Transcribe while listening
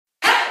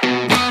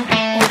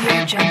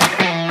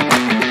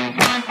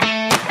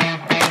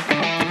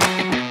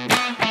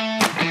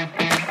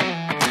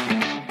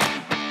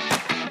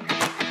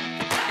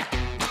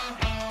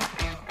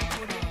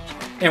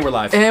And we're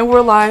live. And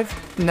we're live.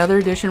 Another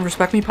edition of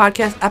Respect Me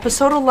Podcast,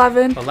 episode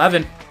 11.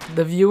 11.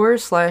 The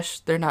viewers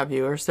 / they're not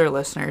viewers, they're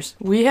listeners.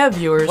 We have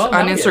viewers Well, on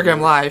now we have Instagram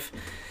viewers. Live.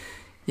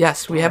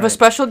 Yes, we have a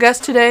special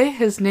guest today.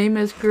 His name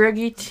is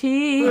Greggy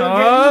T.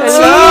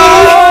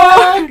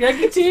 Oh,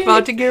 Greggy T.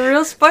 About to get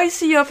real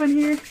spicy up in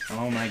here.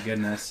 Oh my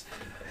goodness.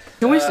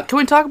 Can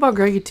we talk about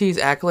Greggy T's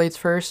accolades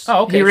first?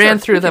 Oh, okay, He ran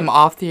sure. through them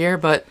off the air,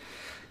 but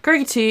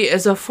Greggy T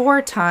is a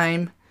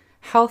 4-time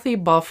Healthy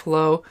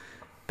Buffalo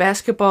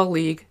Basketball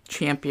League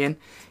champion.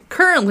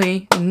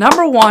 Currently,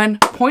 number 1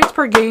 points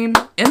per game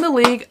in the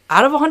league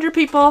out of 100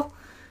 people.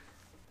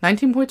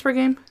 19 points per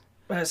game?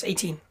 It's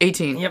 18.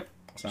 18. Yep.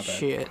 It's not bad.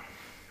 Shit.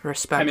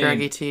 Respect, I mean-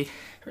 Greggy T.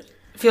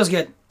 Feels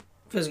good.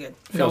 Feels good.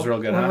 Feels real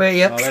good, huh?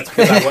 Yep. Oh, that's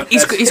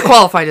because He's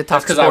qualified to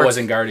talk because sports. I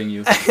wasn't guarding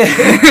you.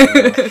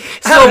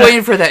 Still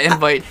waiting for that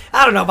invite.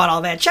 I don't know about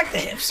all that. Check the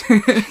hips.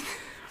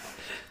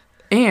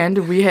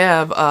 And we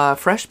have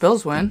fresh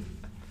Bills win.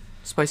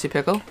 Spicy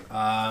pickle.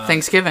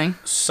 Thanksgiving.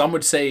 Some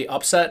would say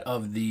upset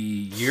of the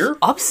year.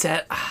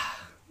 Upset.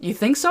 You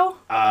think so?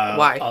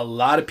 Why? A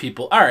lot of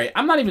people. All right,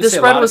 I'm not even The saying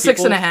a spread lot was of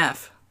people.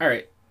 6.5. All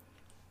right.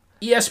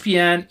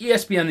 ESPN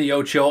The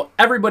Ocho,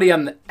 everybody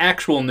on the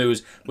actual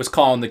news was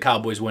calling the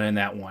Cowboys winning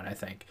that one, I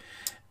think.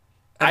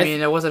 I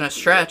mean, it wasn't a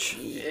stretch.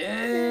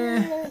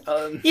 Yeah,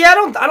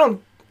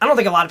 I don't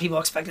think a lot of people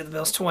expected the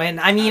Bills to win.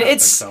 I mean, I don't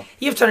it's think so.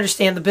 you have to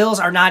understand the Bills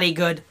are not a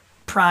good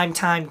prime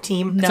time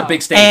team. No. It's a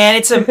big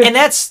stage. And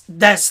that's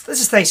this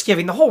is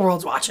Thanksgiving. The whole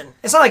world's watching.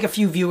 It's not like a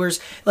few viewers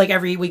like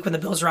every week when the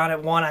Bills are on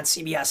at 1 on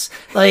CBS.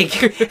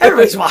 Like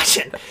everybody's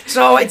watching.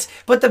 So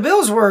but the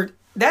Bills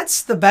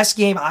that's the best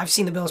game I've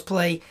seen the Bills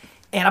play,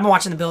 and I've been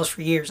watching the Bills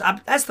for years.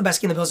 That's the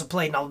best game the Bills have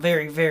played in a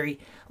very, very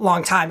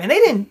long time. And they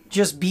didn't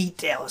just beat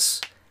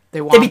Dallas. They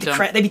They beat them.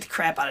 they beat the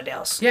crap out of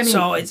Dallas. Yeah, I mean,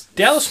 so it's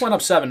Dallas went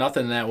up 7-0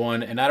 in that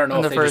one, and I don't know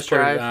On if the they just first put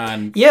drive. it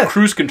on Yeah.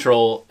 cruise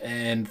control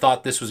and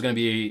thought this was going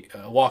to be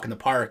a walk in the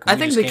park. I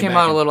think they came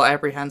out a little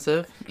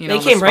apprehensive. You know,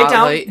 they came the right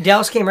spotlight. down.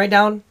 Dallas came right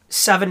down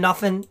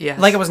 7-0. Yes.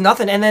 Like it was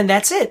nothing, and then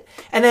that's it.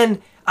 And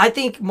then I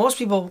think most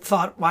people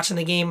thought watching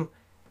the game,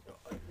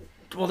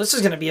 well, this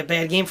is going to be a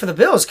bad game for the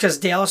Bills because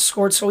Dallas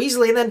scored so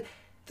easily, and then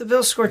the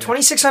Bills scored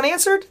 26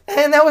 unanswered,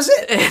 and that was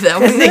it.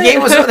 That was the it.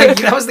 game was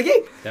that was the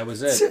game. That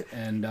was it,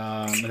 and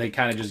they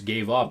kind of just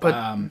gave up.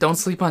 But don't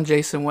sleep on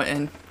Jason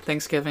Witten.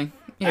 Thanksgiving.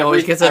 He Every-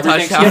 always gets a every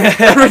touchdown.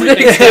 Thanksgiving- every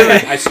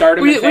Thanksgiving, I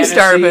started We- in we fantasy.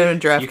 started him in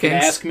DraftKings. You can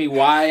ask me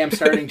why I'm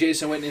starting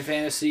Jason Witten in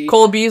fantasy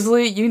Cole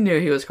Beasley, you knew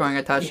he was scoring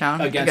a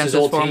touchdown against his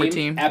old former team.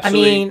 team.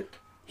 Absolutely. I mean,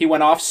 he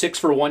went off 6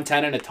 for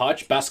 110 and a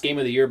touch. Best game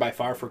of the year by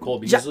far for Cole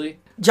Beasley.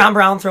 John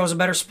Brown throws a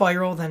better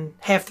spiral than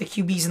half the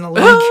QBs in the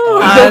league.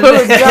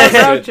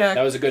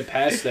 That was a good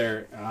pass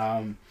there.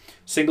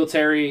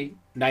 Singletary,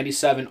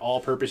 97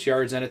 all-purpose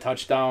yards and a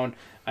touchdown.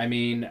 I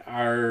mean,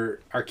 our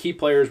key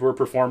players were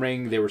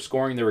performing. They were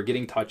scoring. They were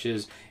getting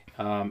touches.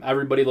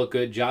 Everybody looked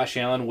good. Josh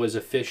Allen was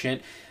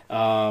efficient.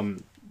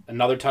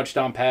 Another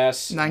touchdown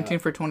pass. 19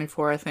 for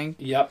 24, I think.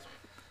 Yep.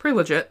 Pretty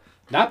legit.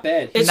 Not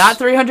bad. Not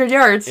 300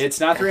 yards. It's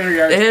not 300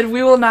 yards. And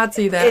we will not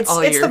see that all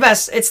It's year. the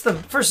best. It's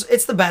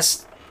the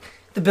best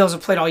the Bills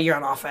have played all year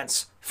on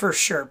offense for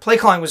sure. Play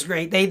calling was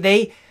great.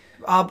 They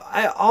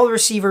all the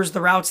receivers,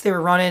 the routes they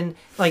were running,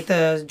 like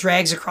the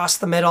drags across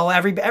the middle.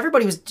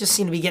 Everybody was just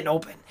seemed to be getting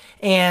open,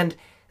 and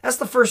that's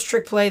the first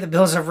trick play the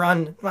Bills have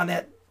run on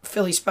that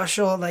Philly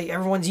special. Like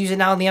everyone's using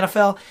now in the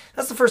NFL.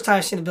 That's the first time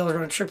I've seen the Bills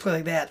run a trick play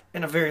like that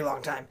in a very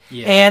long time.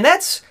 Yeah. And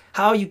that's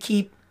how you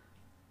keep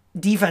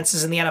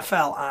defenses in the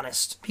NFL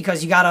honest,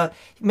 because you gotta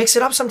mix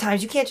it up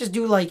sometimes. You can't just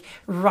do like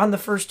run the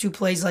first 2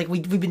 plays like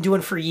we've been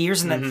doing for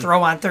years and then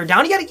throw on third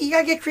down. You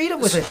gotta get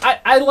creative with it.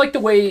 I like the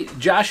way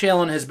Josh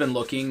Allen has been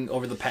looking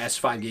over the past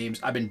 5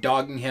 games. I've been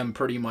dogging him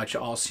pretty much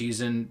all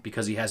season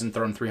because he hasn't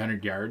thrown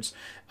 300 yards.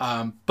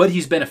 But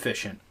he's been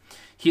efficient.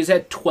 He has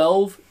had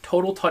 12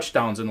 total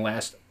touchdowns in the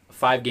last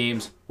 5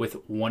 games with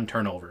 1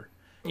 turnover.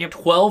 Yep.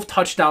 12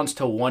 touchdowns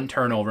to 1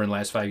 turnover in the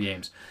last 5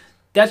 games.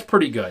 That's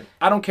pretty good.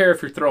 I don't care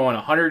if you're throwing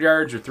 100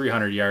 yards or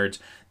 300 yards.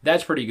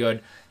 That's pretty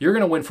good. You're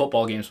going to win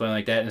football games playing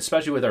like that, and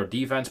especially with our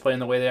defense playing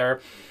the way they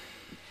are.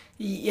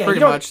 Yeah, Pretty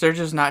you don't- much. They're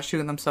just not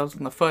shooting themselves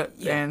in the foot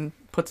Yeah. and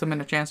puts them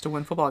in a chance to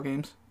win football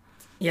games.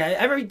 Yeah,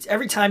 every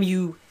time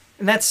you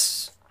can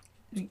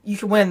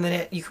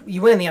win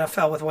you win in the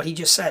NFL with what he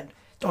just said.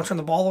 Don't turn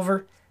the ball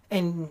over,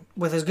 and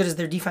with as good as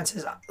their defense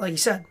is, like you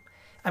said,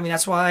 I mean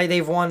that's why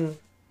they've won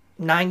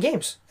 9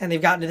 games and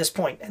they've gotten to this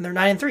point, and they're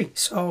 9-3.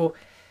 So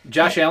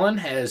Josh Allen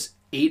has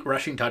 8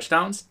 rushing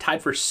touchdowns,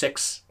 tied for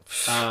 6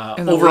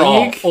 In the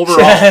overall. league?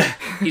 Overall,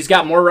 he's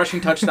got more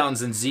rushing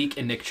touchdowns than Zeke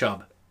and Nick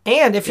Chubb.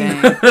 and if you,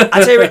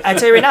 I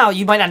tell you right now,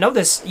 you might not know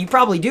this, you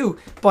probably do,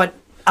 but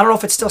I don't know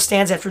if it still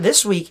stands after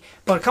this week.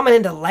 But coming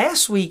into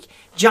last week,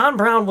 John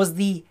Brown was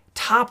the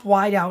top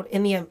wideout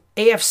in the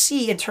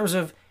AFC in terms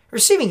of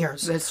receiving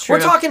yards. That's true.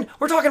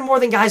 We're talking more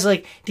than guys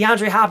like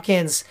DeAndre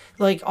Hopkins,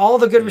 like all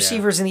the good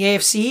receivers in the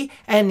AFC,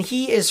 and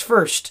he is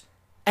first.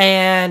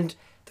 And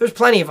There's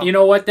plenty of them. You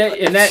know what?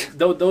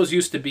 Those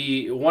used to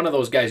be, one of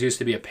those guys used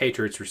to be a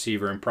Patriots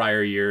receiver in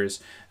prior years,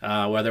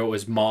 whether it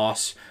was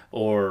Moss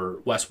or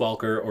Wes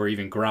Welker or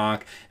even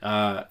Gronk.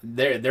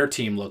 Their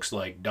team looks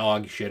like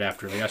dog shit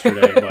after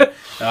yesterday. But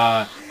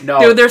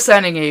no, Dude, they're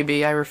signing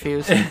AB. I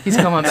refuse. He's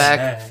coming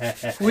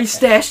back. We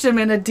stashed him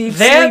in a deep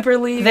sleeper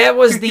league. That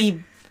was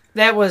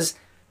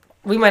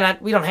we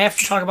don't have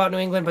to talk about New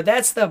England, but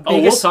that's the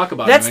biggest. We'll talk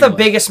about that's New the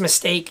England. biggest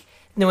mistake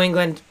New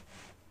England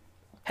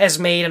has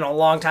made in a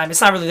long time. It's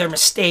not really their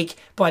mistake,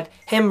 but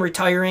him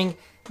retiring,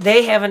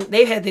 they've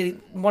had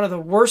one of the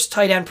worst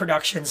tight end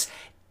productions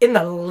in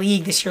the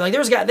league this year. Like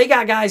they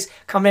got guys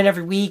coming in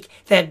every week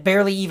that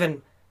barely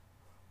even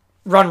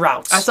run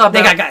routes. I saw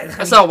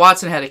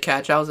Watson had a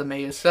catch. I was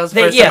amazed. That was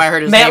the first time I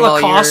heard his Matt name all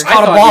year. Lacoste I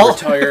caught a ball.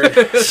 thought he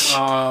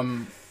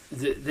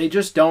retired. They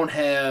just don't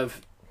have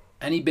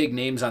any big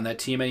names on that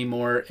team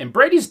anymore. And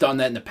Brady's done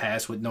that in the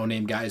past with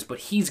no-name guys, but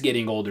he's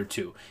getting older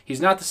too.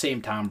 He's not the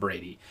same Tom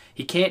Brady.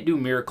 He can't do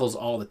miracles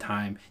all the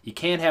time. You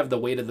can't have the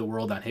weight of the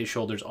world on his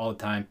shoulders all the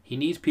time. He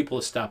needs people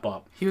to step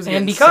up. He was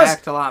getting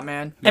sacked a lot,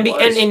 man. And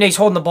he's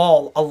holding the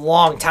ball a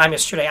long time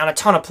yesterday on a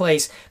ton of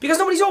plays because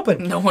nobody's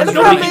open. Nobody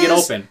can get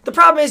open. The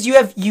problem is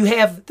you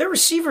have their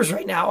receivers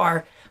right now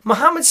are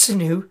Mohamed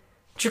Sanu,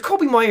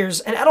 Jacoby Myers,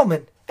 and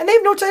Edelman, and they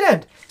have no tight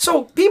end.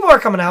 So people are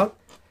coming out.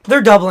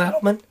 They're doubling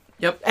Edelman.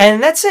 Yep.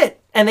 And that's it.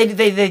 And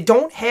they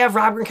don't have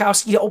Rob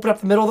Gronkowski to open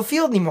up the middle of the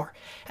field anymore.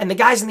 And the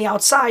guys on the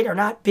outside are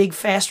not big,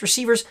 fast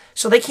receivers,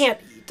 so they can't.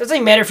 It doesn't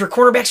even matter if your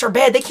cornerbacks are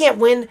bad. They can't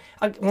win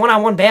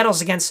one-on-one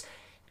battles against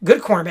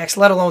good cornerbacks,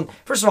 let alone,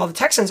 first of all, the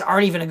Texans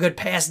aren't even a good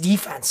pass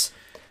defense.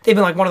 They've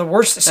been like one of the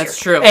worst this year. That's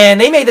true.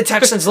 And they made the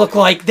Texans look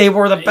like they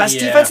were the best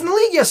defense in the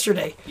league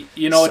yesterday.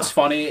 You know what's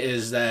funny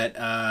is that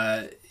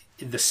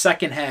the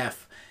second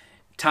half,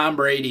 Tom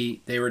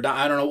Brady, they were down.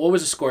 I don't know, what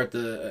was the score at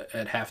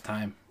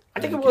halftime? I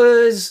think it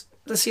was,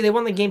 let's see, they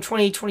won the game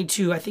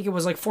 28-22. I think it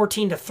was like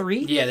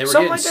 14-3. Yeah, they were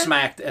getting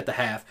smacked at the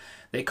half.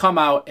 They come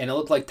out, and it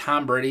looked like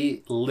Tom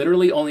Brady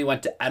literally only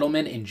went to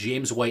Edelman and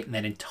James White in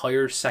that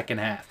entire second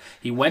half.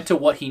 He went to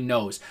what he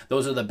knows.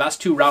 Those are the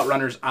best two route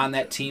runners on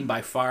that team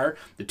by far,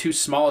 the two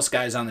smallest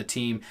guys on the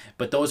team,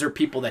 but those are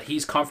people that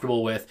he's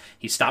comfortable with.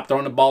 He stopped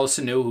throwing the ball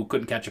to Sanu, who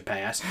couldn't catch a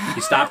pass.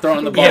 He stopped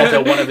throwing the ball to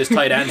one of his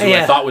tight ends, who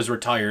I thought was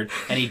retired,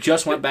 and he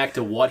just went back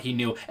to what he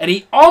knew. And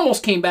he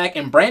almost came back,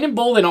 and Brandon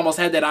Bolden almost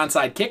had that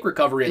onside kick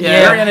recovery at the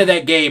very end of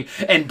that game.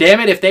 And damn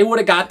it, if they would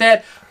have got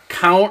that,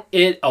 count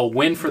it a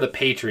win for the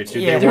Patriots.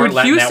 Dude. They weren't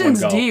letting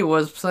Houston's that one go. D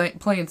was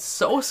playing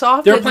so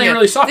soft. They were playing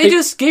really soft. They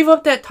just gave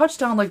up that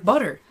touchdown like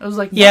butter. It was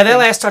like that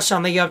last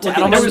touchdown they gave up to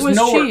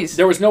Edelman.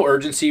 There was no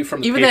urgency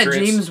from the Patriots.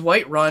 That James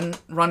White run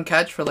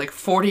catch for like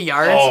 40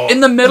 yards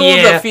in the middle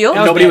of the field.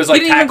 Nobody was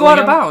like he didn't even go out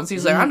of bounds.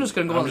 He's like, I'm just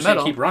going to go in the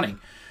middle. Keep running.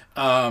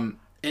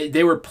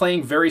 They were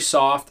playing very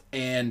soft,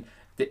 and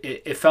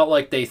it felt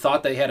like they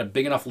thought they had a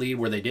big enough lead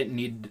where they didn't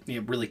need to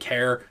really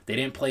care. They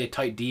didn't play a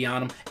tight D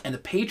on them. And the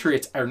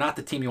Patriots are not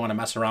the team you want to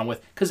mess around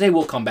with because they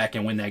will come back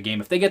and win that game.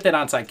 If they get that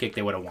onside kick,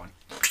 they would have won.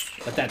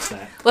 But that's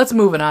that. Let's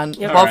move it on.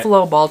 Yep.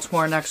 Buffalo,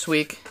 Baltimore next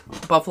week.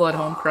 Buffalo at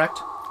home, correct?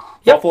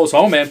 Yep. Buffalo's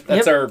home, man.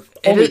 That's our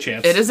only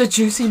chance. It is a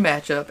juicy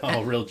matchup.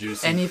 Oh, real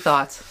juicy. Any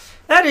thoughts?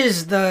 That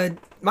is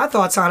my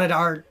thoughts on it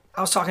are,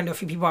 I was talking to a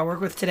few people I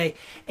work with today.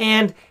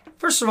 And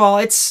first of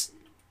all,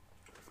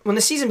 when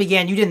the season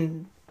began, you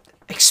didn't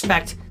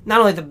expect not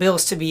only the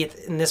Bills to be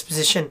in this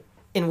position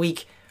in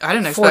week 14. I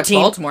didn't expect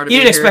Baltimore to be here.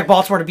 You didn't expect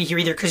Baltimore to be here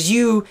either because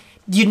you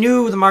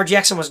knew Lamar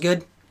Jackson was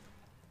good.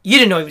 You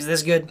didn't know he was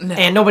this good,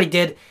 and nobody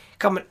did.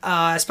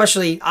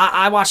 Especially,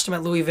 I watched him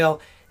at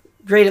Louisville.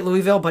 Great at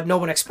Louisville, but no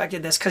one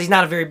expected this because he's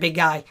not a very big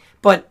guy.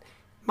 But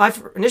my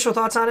initial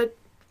thoughts on it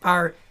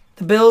are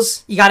the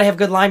Bills, you got to have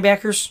good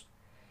linebackers.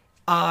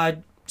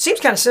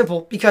 Seems kind of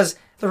simple because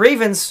the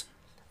Ravens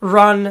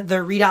run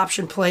their read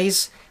option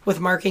plays with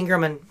Mark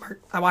Ingram, and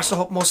I watched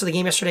most of the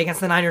game yesterday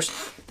against the Niners.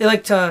 They're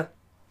not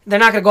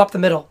going to go up the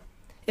middle.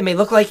 It may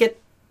look like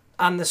it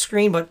on the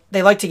screen, but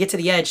they like to get to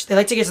the edge. They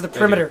like to get to the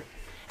perimeter.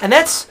 And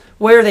that's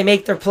where they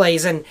make their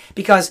plays. And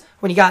because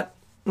when you got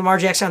Lamar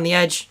Jackson on the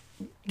edge,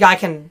 guy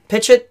can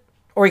pitch it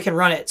or he can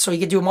run it. So he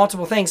can do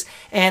multiple things.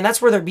 And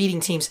that's where they're beating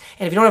teams.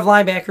 And if you don't have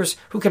linebackers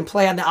who can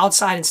play on the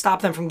outside and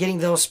stop them from getting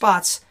those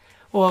spots,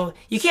 well,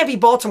 you can't beat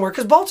Baltimore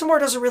because Baltimore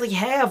doesn't really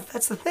have.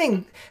 That's the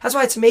thing. That's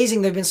why it's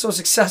amazing they've been so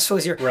successful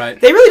this year.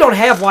 Right. They really don't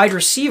have wide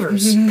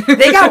receivers.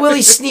 They got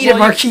Willie Snead and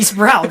Marquise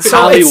Brown.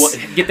 So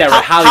get that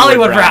right.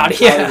 Hollywood Brown.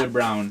 Yeah. Hollywood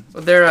Brown.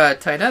 Well, their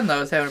tight end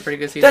though is having a pretty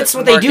good season. That's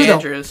what they do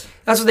though.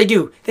 That's what they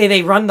do.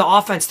 They run the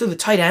offense through the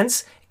tight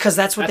ends because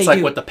that's what they do. That's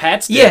like what the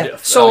Pats did. Yeah.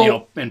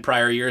 So in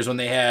prior years when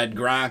they had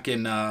Gronk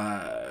and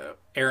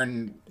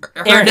Aaron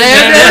Hernandez.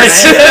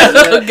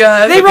 Oh,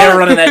 God. They were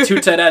running that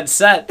two tight end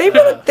set.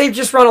 They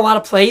just run a lot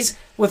of plays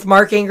with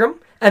Mark Ingram,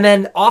 and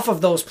then off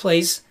of those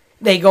plays,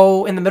 they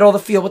go in the middle of the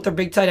field with their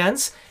big tight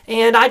ends.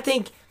 And I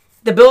think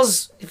the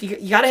Bills, if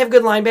you got to have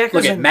good linebackers.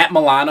 Look, Matt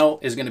Milano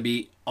is going to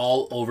be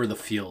all over the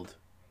field.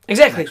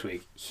 Exactly. Next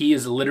week, he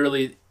is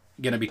literally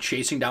going to be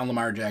chasing down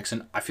Lamar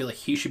Jackson. I feel like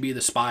he should be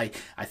the spy.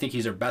 I think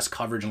he's our best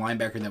coverage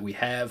linebacker that we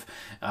have.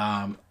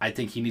 I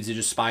think he needs to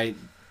just spy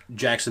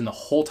Jackson the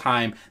whole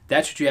time.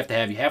 That's what you have to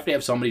have. You have to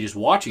have somebody just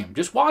watching him.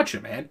 Just watch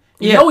him, man.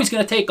 You know he's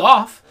going to take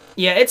off.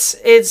 Yeah,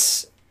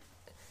 it's.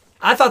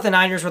 I thought the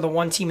Niners were the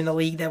one team in the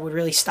league that would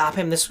really stop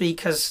him this week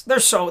because their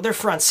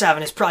front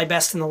seven is probably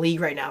best in the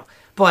league right now.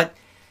 But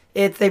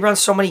they run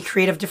so many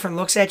creative different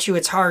looks at you.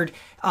 It's hard.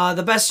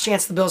 The best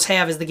chance the Bills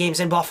have is the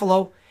game's in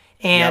Buffalo,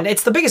 and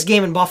it's the biggest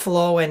game in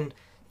Buffalo in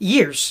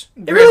years.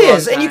 It really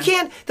is, and you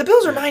can't. The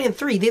Bills are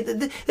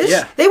 9-3.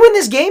 They win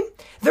this game,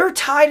 they're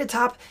tied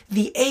atop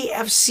the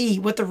AFC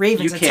with the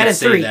Ravens at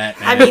 10-3.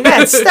 I mean,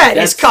 that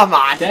is come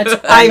on. That's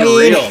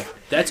unreal.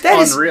 That's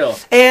unreal.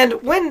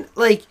 And when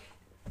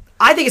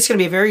I think it's going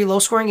to be a very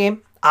low-scoring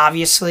game.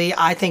 Obviously,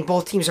 I think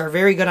both teams are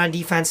very good on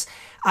defense.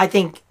 I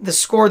think the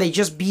score they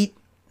just beat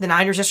the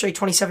Niners yesterday,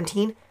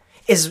 2017,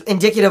 is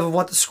indicative of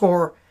what the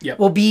score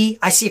will be.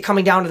 I see it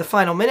coming down to the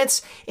final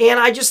minutes. And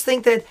I just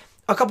think that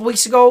a couple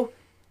weeks ago,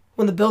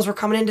 when the Bills were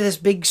coming into this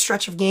big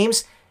stretch of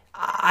games,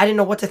 I didn't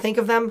know what to think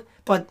of them.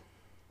 But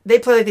they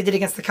played like they did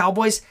against the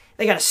Cowboys.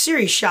 They got a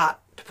serious shot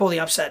to pull the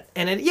upset.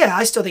 And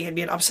I still think it'd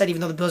be an upset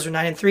even though the Bills are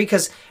 9-3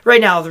 because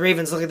right now the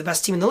Ravens look like the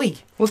best team in the league.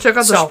 We'll check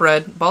out the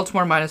spread.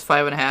 Baltimore minus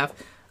 5.5.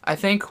 I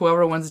think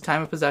whoever wins the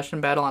time of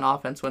possession battle on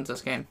offense wins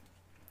this game.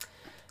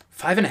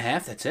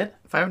 5.5, that's it?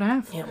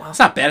 5.5. Yeah, wow. That's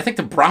not bad. I think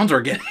the Browns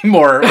were getting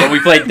more when we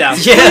played down.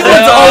 It's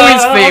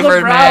always favored,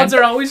 the Browns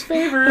man. are always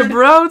favored. The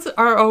Browns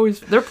are always...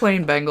 They're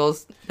playing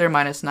Bengals. They're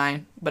minus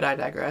 9, but I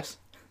digress.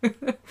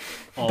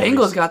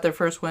 Bengals got their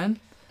first win.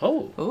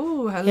 Oh.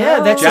 Ooh, hello.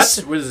 Yeah, that's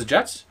Jets? Was it the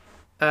Jets?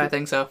 I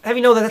think so. Have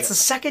you know that's the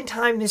second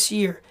time this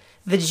year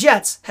the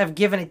Jets have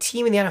given a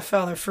team in the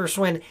NFL their first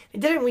win. They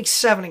did it in Week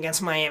 7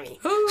 against Miami.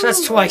 So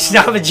that's twice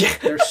now. The Jets.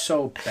 They're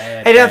so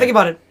bad. Hey, now think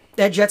about it.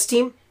 That Jets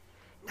team,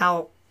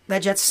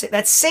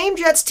 that same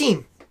Jets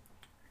team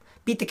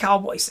beat the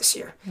Cowboys this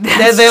year.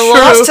 They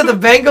lost to the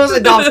Bengals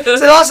and Dolphins. So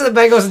they lost to the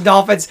Bengals and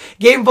Dolphins.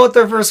 Gave them both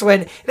their first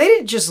win. They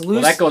didn't just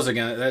lose. Well,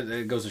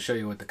 that goes to show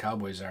you what the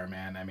Cowboys are,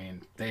 man. I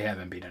mean, they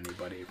haven't beat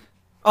anybody.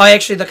 Oh,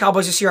 actually, the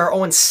Cowboys this year are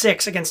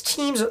 0-6 against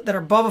teams that are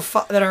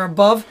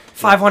above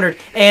 500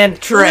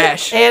 and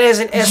trash.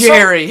 And as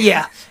Jerry,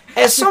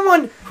 as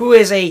someone who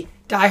is a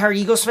diehard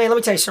Eagles fan, let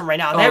me tell you something right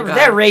now.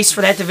 That race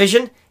for that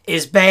division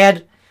is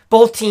bad.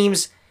 Both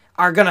teams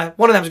are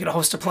one of them is gonna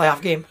host a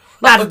playoff game.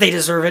 Not that they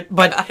deserve it,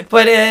 but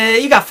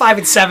you got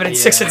 5-7 and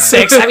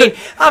 6-6. I mean,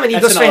 I'm an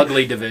Eagles fan. That's an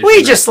ugly division.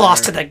 We just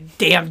lost to the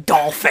damn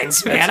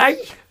Dolphins, man.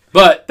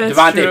 But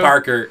Devontae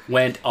Parker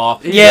went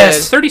off.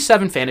 Yes.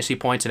 37 fantasy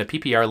points in a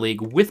PPR league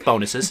with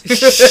bonuses.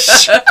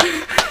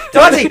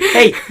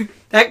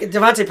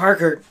 Devontae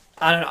Parker,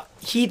 I don't know.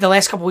 The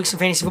last couple weeks in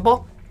fantasy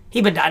football,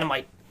 he's been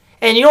dynamite.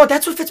 And you know what?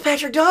 That's what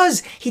Fitzpatrick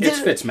does.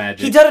 It's Fitzmagic.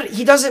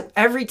 He does it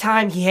every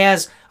time he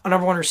has a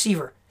number one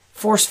receiver.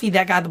 Force feed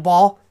that guy the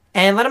ball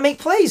and let him make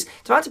plays.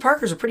 Devontae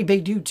Parker's a pretty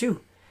big dude,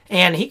 too.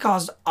 And he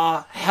caused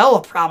a hell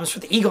of problems for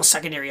the Eagles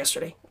secondary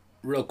yesterday.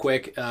 Real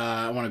quick,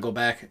 I want to go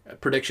back.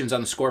 Predictions on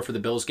the score for the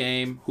Bills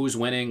game. Who's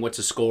winning? What's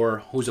the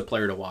score? Who's a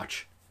player to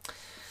watch?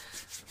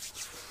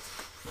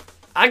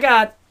 I'm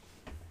going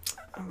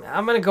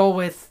to go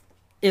with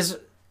is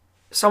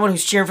someone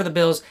who's cheering for the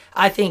Bills.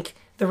 I think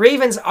the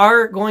Ravens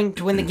are going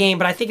to win the game,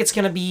 but I think it's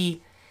going to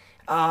be...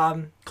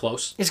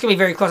 close? It's going to be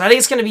very close. I think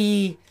it's going to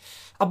be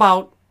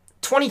about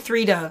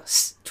 23 to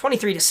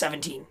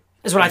 17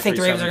 is what I think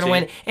the Ravens are going to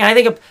win. And I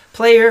think a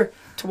player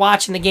to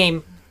watch in the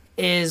game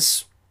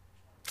is...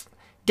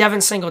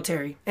 Devin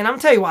Singletary. And I'm going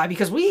to tell you why.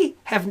 Because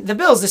the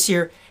Bills this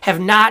year have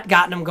not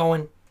gotten him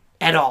going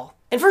at all.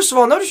 And first of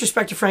all, no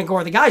disrespect to Frank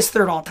Gore. The guy's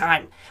third all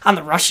time on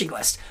the rushing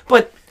list.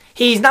 But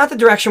he's not the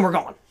direction we're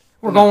going.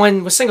 We're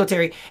going with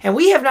Singletary. And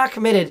we have not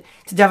committed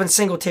to Devin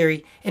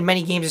Singletary in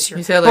many games this year.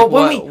 He's had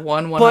one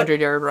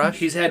 100-yard rush?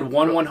 He's had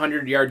one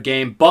 100-yard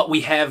game. But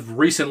we have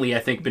recently, I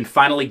think, been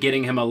finally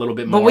getting him a little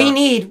bit more. But I'm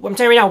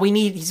telling you right now,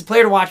 he's a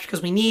player to watch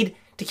because we need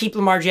to keep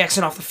Lamar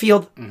Jackson off the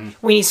field. Mm-hmm.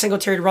 We need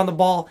Singletary to run the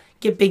ball,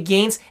 get big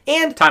gains,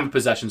 and time of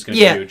possession is going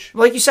to be huge.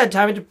 Like you said,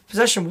 time of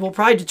possession will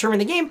probably determine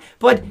the game.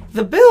 But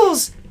the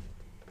Bills,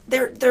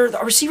 their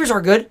receivers are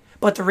good,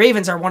 but the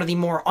Ravens are one of the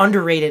more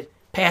underrated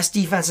pass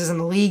defenses in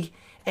the league,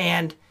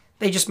 and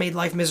they just made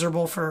life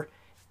miserable for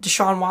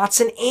Deshaun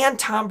Watson and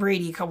Tom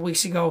Brady a couple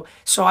weeks ago.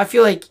 So I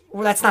feel like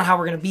that's not how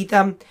we're going to beat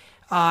them.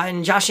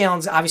 And Josh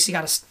Allen's obviously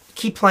got to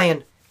keep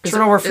playing.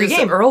 Turnover-free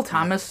game. Is Earl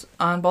Thomas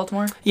on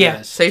Baltimore? Yeah.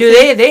 Yes.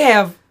 Dude, they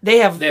have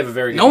a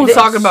very good No one's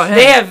talking about him.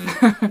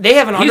 They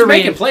have an He's underrated...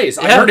 making plays.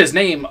 I heard his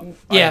name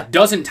a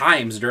dozen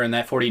times during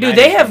that 49ers Dude,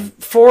 they have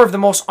four of the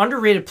most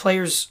underrated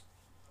players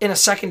in a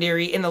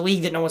secondary in the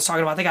league that no one's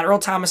talking about. They got Earl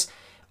Thomas,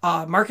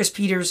 Marcus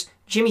Peters,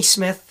 Jimmy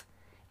Smith,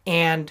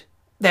 and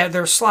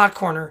their slot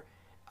corner,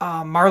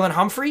 Marlon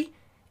Humphrey,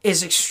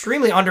 is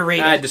extremely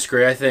underrated. I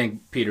disagree. I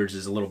think Peters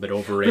is a little bit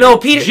overrated. No,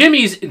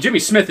 Jimmy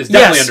Smith is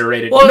definitely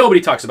underrated. Well, nobody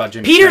talks about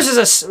Jimmy Peters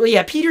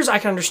Smith. Peters I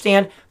can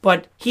understand,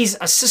 but he's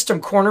a system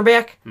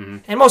cornerback. Mm-hmm.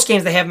 And most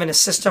games they have him in a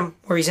system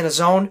where he's in a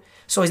zone,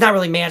 so he's not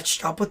really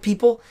matched up with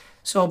people.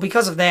 So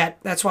because of that,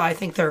 that's why I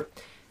think their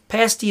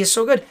pass D is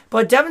so good.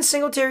 But Devin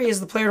Singletary is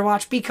the player to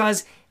watch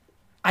because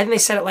I think they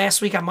said it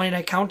last week on Monday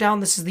Night Countdown.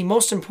 This is the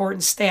most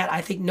important stat I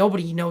think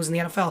nobody knows in the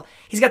NFL.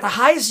 He's got the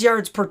highest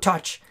yards per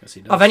touch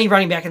of any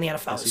running back in the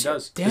NFL. Yes, he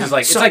does. Damn. It's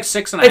like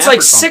 6.5. It's like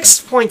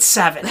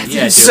 6.7.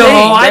 Yeah, so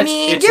I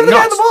mean, give the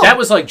guy the ball. That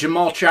was like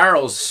Jamal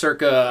Charles,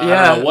 circa I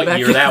don't know what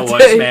year that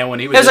was, man. When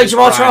he was. It was like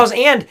Jamal Charles,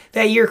 and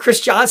that year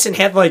Chris Johnson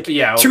had like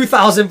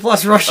 2,000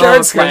 plus rush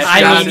yards.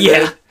 I mean,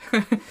 yeah.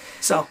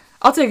 So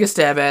I'll take a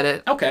stab at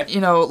it. Okay. You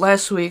know,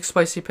 last week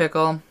Spicy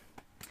Pickle,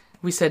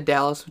 we said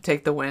Dallas would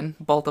take the win,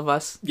 both of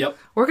us. Yep.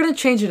 We're gonna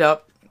change it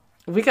up.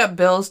 We got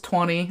Bills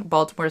 20,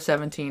 Baltimore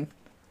 17.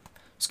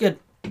 It's good.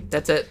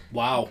 That's it.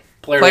 Wow.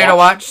 Player to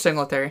watch,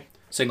 Singletary.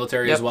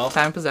 Singletary as well.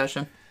 Time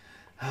possession.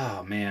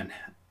 Oh man,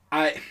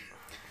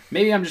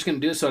 maybe I'm just gonna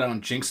do this so I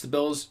don't jinx the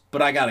Bills,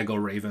 but I gotta go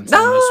Ravens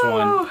on this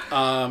one.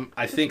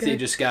 I think they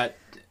just got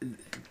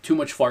too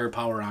much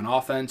firepower on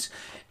offense,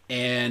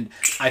 and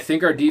I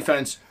think our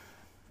defense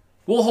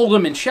will hold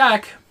them in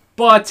check,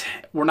 but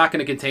we're not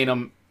gonna contain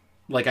them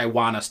like I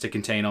want us to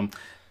contain them.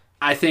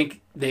 I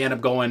think they end up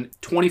going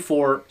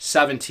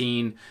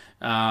 24-17.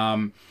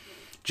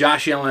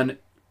 Josh Allen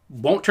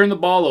won't turn the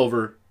ball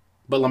over,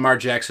 but Lamar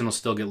Jackson will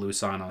still get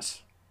loose on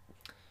us.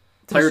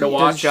 Player to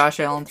watch. Does Josh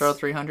Allen throw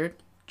 300?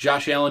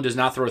 Josh Allen does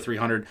not throw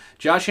 300.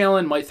 Josh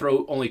Allen might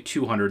throw only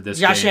 200 this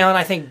game. Josh Allen,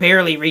 I think,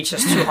 barely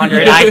reaches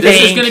 200. This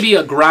is going to be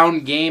a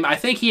ground game. I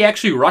think he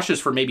actually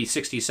rushes for maybe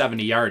 60,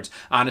 70 yards.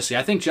 Honestly,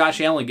 I think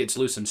Josh Allen gets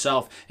loose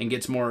himself and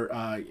gets more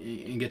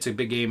and gets a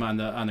big game on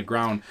the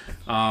ground.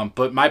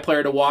 But my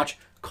player to watch,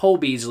 Cole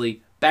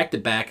Beasley, back to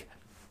back.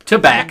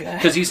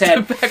 Because he's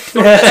had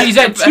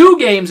 2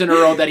 games in a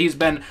row that he's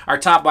been our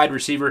top wide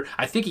receiver.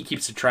 I think he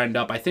keeps the trend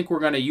up. I think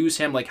we're going to use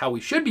him like how we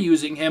should be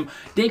using him.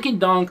 Dink and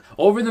dunk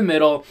over the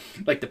middle,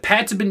 like the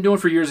Pats have been doing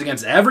for years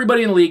against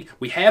everybody in the league.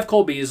 We have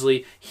Cole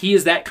Beasley. He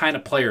is that kind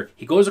of player.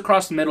 He goes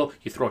across the middle.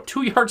 You throw a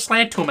 2-yard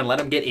slant to him and let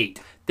him get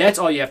 8. That's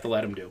all you have to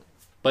let him do.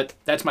 But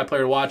that's my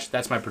player to watch.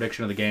 That's my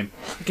prediction of the game.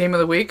 Game of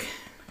the week.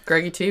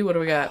 Greggy T, what do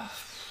we got?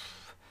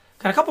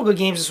 Got a couple good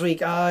games this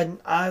week.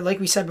 Like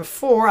we said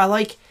before, I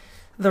like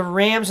the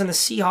Rams and the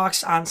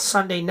Seahawks on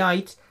Sunday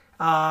night.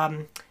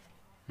 I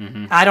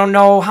don't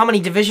know how many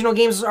divisional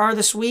games are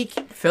this week.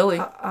 Philly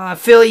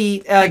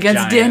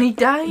against Danny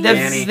Dimes.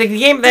 The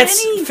game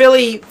that's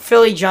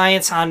Philly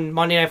Giants on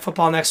Monday Night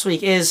Football next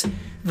week is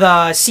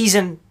the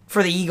season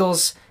for the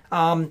Eagles.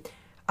 I'm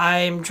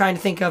trying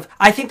to think of.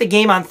 I think the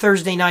game on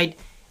Thursday night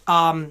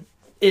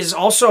is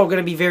also going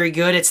to be very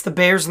good. It's the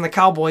Bears and the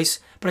Cowboys,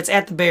 but it's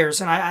at the Bears.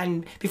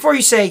 And before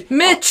you say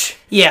Mitch,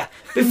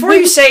 before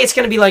you say it's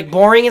going to be like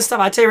boring and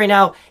stuff, I tell you right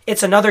now,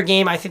 it's another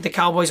game. I think the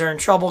Cowboys are in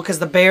trouble because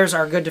the Bears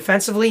are good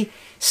defensively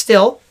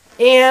still,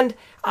 and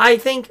I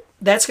think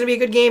that's going to be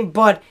a good game.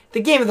 But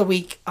the game of the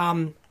week,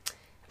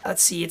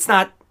 let's see, it's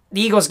not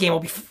the Eagles game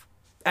will be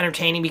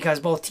entertaining because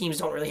both teams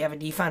don't really have a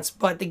defense.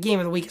 But the game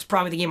of the week is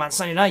probably the game on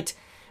Sunday night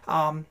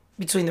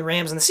between the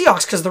Rams and the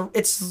Seahawks because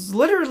it's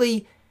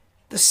literally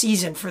the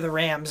season for the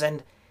Rams,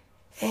 and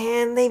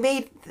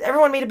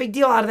everyone made a big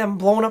deal out of them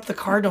blowing up the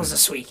Cardinals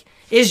this week.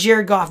 Is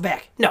Jared Goff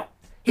back? No,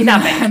 he's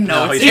not back.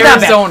 He's not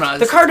back.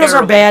 The Cardinals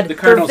are bad. They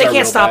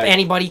can't stop bad.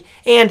 anybody,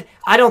 and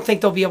I don't think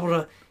they'll be able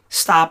to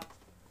stop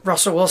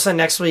Russell Wilson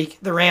next week,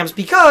 the Rams,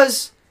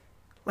 because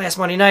last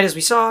Monday night, as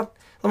we saw,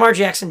 Lamar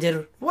Jackson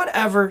did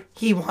whatever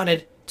he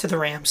wanted to the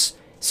Rams.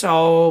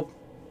 So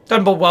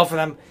doesn't bode well for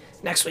them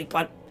next week,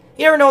 but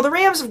you never know. The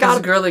Rams have got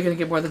Is Gurley going to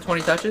get more than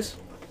 20 touches?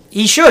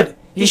 He should.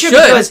 He should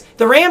because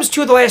the Rams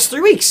 2 of the last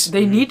 3 weeks.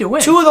 They need to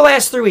win. 2 of the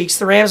last 3 weeks,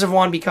 the Rams have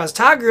won because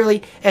Todd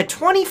Gurley had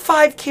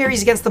 25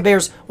 carries against the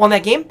Bears, won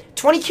that game.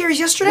 20 carries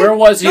yesterday. Where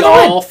was he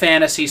all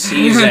fantasy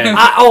season?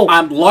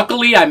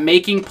 Luckily, I'm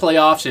making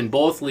playoffs in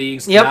both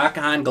leagues. Yep. Knock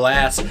on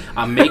glass.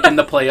 I'm making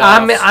the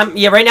playoffs.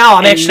 Right now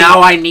I'm actually.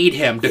 Now I need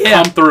him to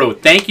come through.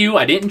 Thank you.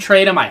 I didn't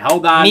trade him. I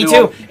held on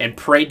to him and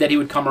prayed that he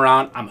would come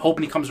around. I'm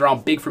hoping he comes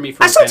around big for me.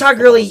 I saw Todd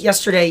Gurley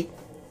yesterday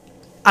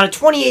on a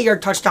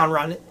 28-yard touchdown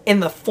run in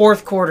the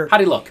 4th quarter. How'd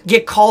he look?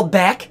 Get called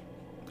back.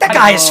 That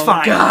guy is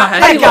fine.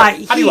 How'd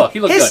he look? He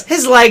looked good.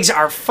 His legs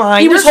are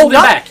fine. He was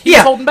holding back. He was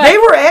holding back. They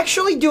were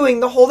actually doing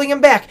the holding him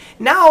back.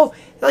 Now,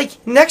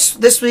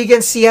 this week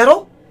in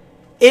Seattle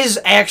is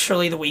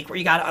actually the week where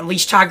you got to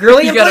unleash Todd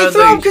Gurley and play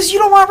through him because you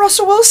don't want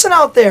Russell Wilson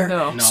out there.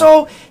 No.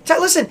 So,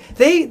 listen,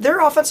 their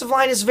offensive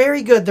line is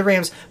very good, the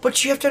Rams,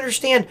 but you have to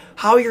understand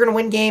how you're going to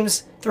win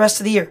games the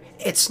rest of the year.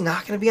 It's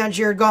not going to be on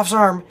Jared Goff's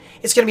arm.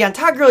 It's going to be on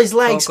Todd Gurley's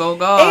legs. Go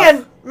Goff.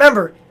 And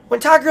remember, when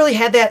Todd Gurley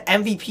had that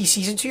MVP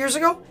season 2 years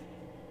ago,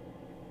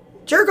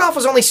 Jared Goff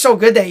was only so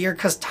good that year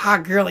because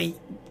Todd Gurley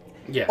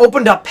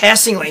opened up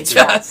passing lanes.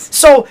 Yes.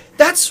 So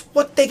that's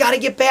what they got to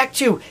get back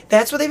to.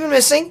 That's what they've been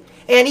missing.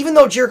 And even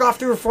though Jared Goff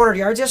threw for 400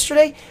 yards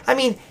yesterday, I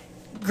mean,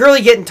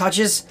 Gurley getting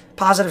touches,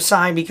 positive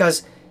sign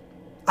because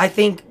I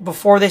think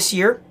before this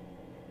year,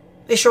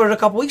 they showed it a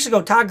couple weeks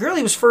ago, Todd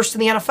Gurley was first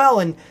in the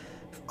NFL and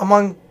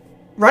among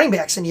running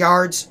backs in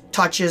yards,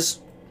 touches,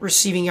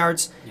 receiving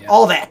yards,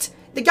 all that.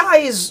 The guy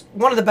is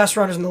one of the best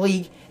runners in the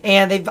league,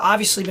 and they've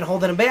obviously been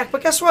holding them back.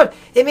 But guess what?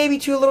 It may be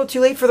a little too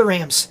late for the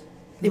Rams.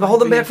 They've been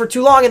holding them back for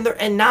too long,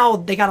 and now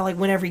they got to like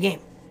win every game.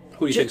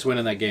 Who do you think's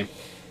winning that game?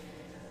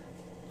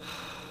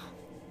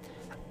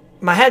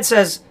 My head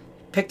says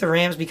pick the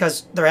Rams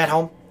because they're at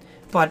home,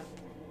 but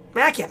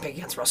man, I can't pick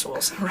against Russell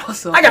Wilson.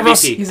 I got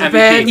Russell. He's a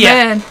bad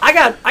man. I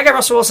got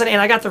Russell Wilson, and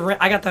I got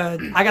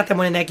them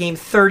winning that game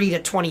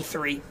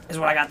 30-23 is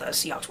what I got the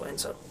Seahawks winning.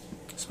 So,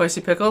 Spicy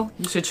Pickle,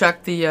 you should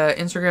check the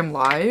Instagram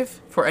Live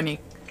for any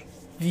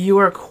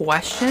viewer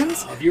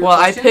questions.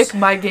 I pick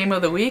my game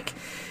of the week.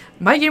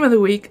 My game of the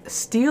week: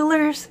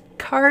 Steelers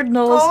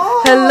Cardinals.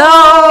 Oh!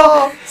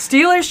 Hello.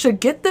 Steelers should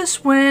get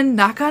this win.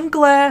 Knock on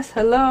glass.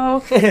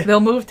 Hello. They'll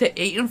move to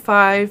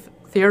 8-5.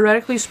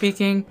 Theoretically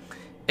speaking,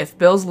 if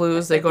Bills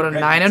lose, they go to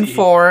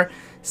 9-4,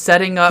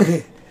 setting up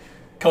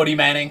Cody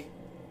Manning.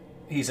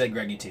 He said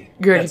Greggy T.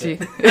 Greggy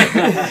T.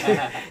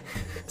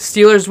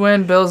 Steelers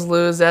win, Bills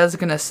lose. That's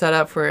going to set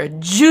up for a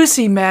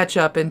juicy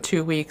matchup in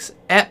 2 weeks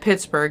at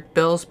Pittsburgh.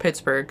 Bills,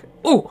 Pittsburgh.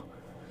 Ooh,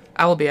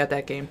 I will be at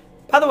that game.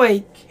 by the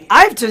way,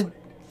 I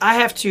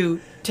have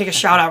to take a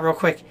shout out real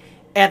quick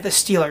at the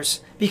Steelers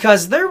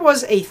because there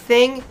was a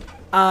thing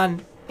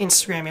on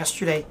Instagram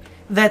yesterday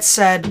that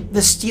said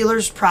the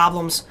Steelers'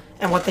 problems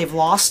and what they've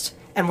lost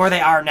and where they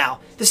are now.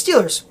 The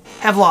Steelers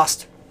have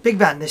lost Big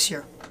Ben this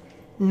year.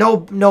 No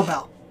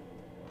Bell.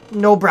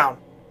 No Brown.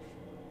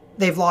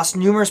 They've lost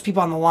numerous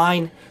people on the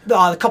line.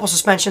 A couple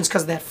suspensions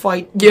because of that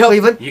fight in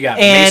Cleveland. You got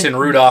Mason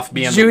Rudolph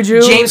being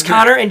Juju. James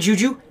Conner and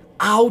Juju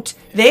out.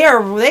 They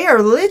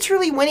are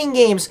literally winning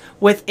games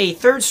with a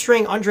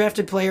third-string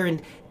undrafted player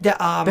in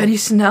Benny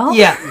Snell?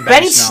 Yeah,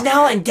 Benny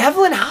Snell and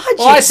Devlin Hodges.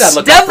 Well, I said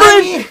look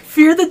Devlin,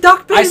 fear the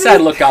duck, baby. I said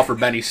look out for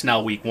Benny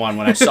Snell week 1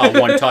 when I saw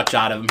one touch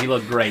out of him. He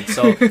looked great.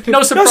 So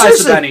no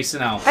surprise to Benny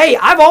Snell. Hey,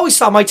 I've always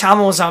thought Mike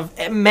Tomlin was a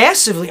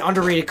massively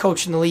underrated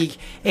coach in the league,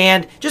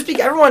 and just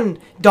because everyone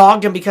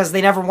dogged him because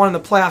they never won in the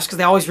playoffs because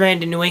they always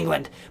ran to New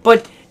England.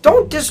 But they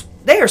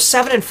are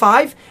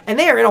 7-5, and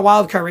they are in a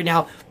wild card right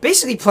now,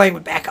 basically playing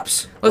with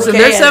backups. Listen,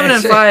 they're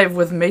 7-5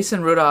 with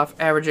Mason Rudolph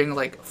averaging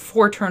like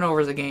 4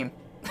 turnovers a game.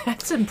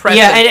 That's impressive.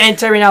 Yeah, and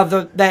tell me now,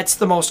 that's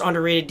the most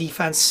underrated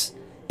defense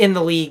in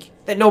the league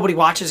that nobody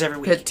watches every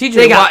week.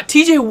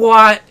 TJ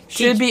Watt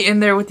should be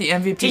in there with the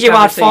MVP TJ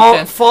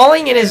Watt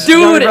falling in his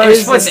dude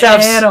is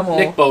footsteps. An animal.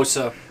 Nick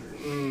Bosa.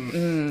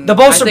 The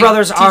Bosa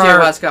brothers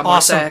are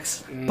awesome,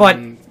 sacks. But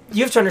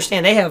you have to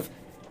understand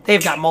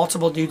they've got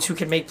multiple dudes who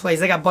can make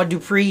plays. They got Bud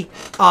Dupree,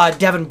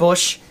 Devin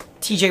Bush,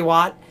 TJ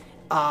Watt.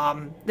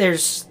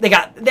 They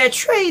got that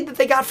trade that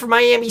they got for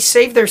Miami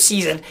saved their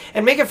season,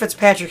 and Minka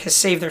Fitzpatrick has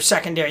saved their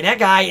secondary. That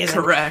guy is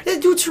correct. That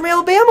dude's from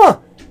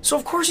Alabama, so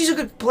of course he's a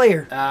good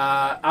player.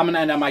 I'm gonna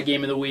end on my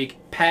game of the week.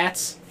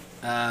 Pats,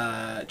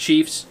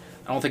 Chiefs.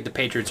 I don't think the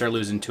Patriots are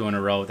losing 2 in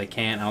a row. They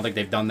can't. I don't think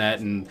they've done that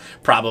in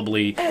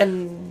probably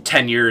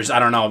 10 years. I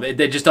don't know. It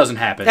just doesn't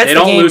happen. They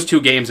don't lose 2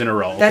 games in a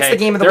row. Okay? That's the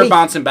game of the week. They're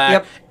bouncing back.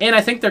 Yep. And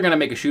I think they're going to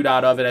make a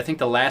shootout of it. I think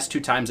the last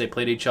 2 times they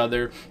played each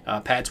other,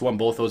 Pats won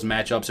both those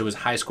matchups. It was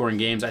high-scoring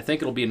games. I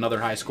think it'll be another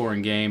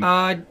high-scoring game.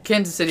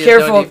 Kansas City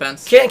has no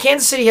defense.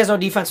 Kansas City has no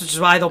defense, which is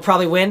why they'll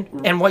probably win.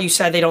 And what you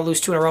said, they don't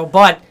lose 2 in a row.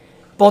 But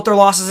both their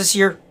losses this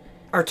year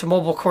are to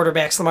mobile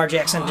quarterbacks, Lamar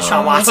Jackson and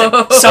Deshaun Watson.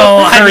 So,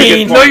 I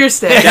mean, know your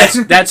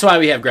stats. That's why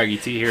we have Greggy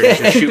T here to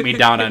just shoot me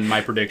down on my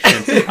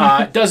prediction.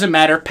 Doesn't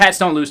matter. Pats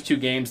don't lose 2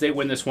 games. They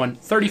win this one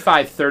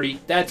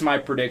 35-30. That's my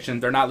prediction.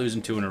 They're not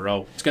losing 2 in a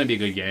row. It's going to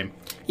be a good game.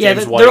 Yeah,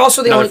 James they're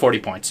also the another only 40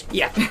 points.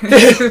 Yeah.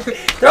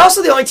 They're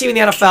also the only team in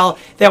the NFL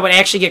that would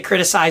actually get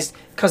criticized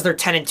because they're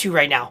 10-2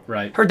 right now.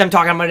 Right. Heard them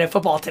talking about Monday Night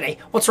Football today.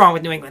 What's wrong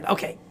with New England?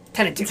 Okay,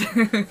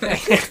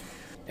 10-2.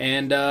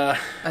 And I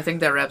think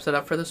that wraps it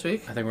up for this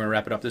week. I think we're going to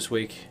wrap it up this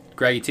week.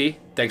 Greggy T,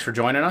 thanks for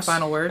joining us.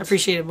 Final words. I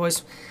appreciate it,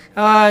 boys.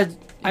 I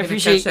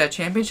appreciate that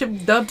championship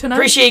dub tonight.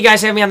 Appreciate you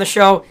guys having me on the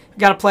show. We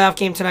got a playoff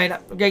game tonight.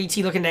 Greggy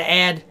T looking to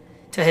add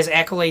to his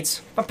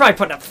accolades. I'm probably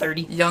putting up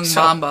 30. Young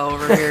Mamba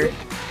over here.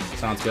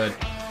 Sounds good.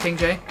 King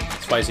J.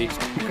 Spicy.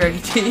 Greggy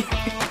T.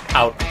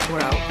 Out. We're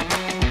out.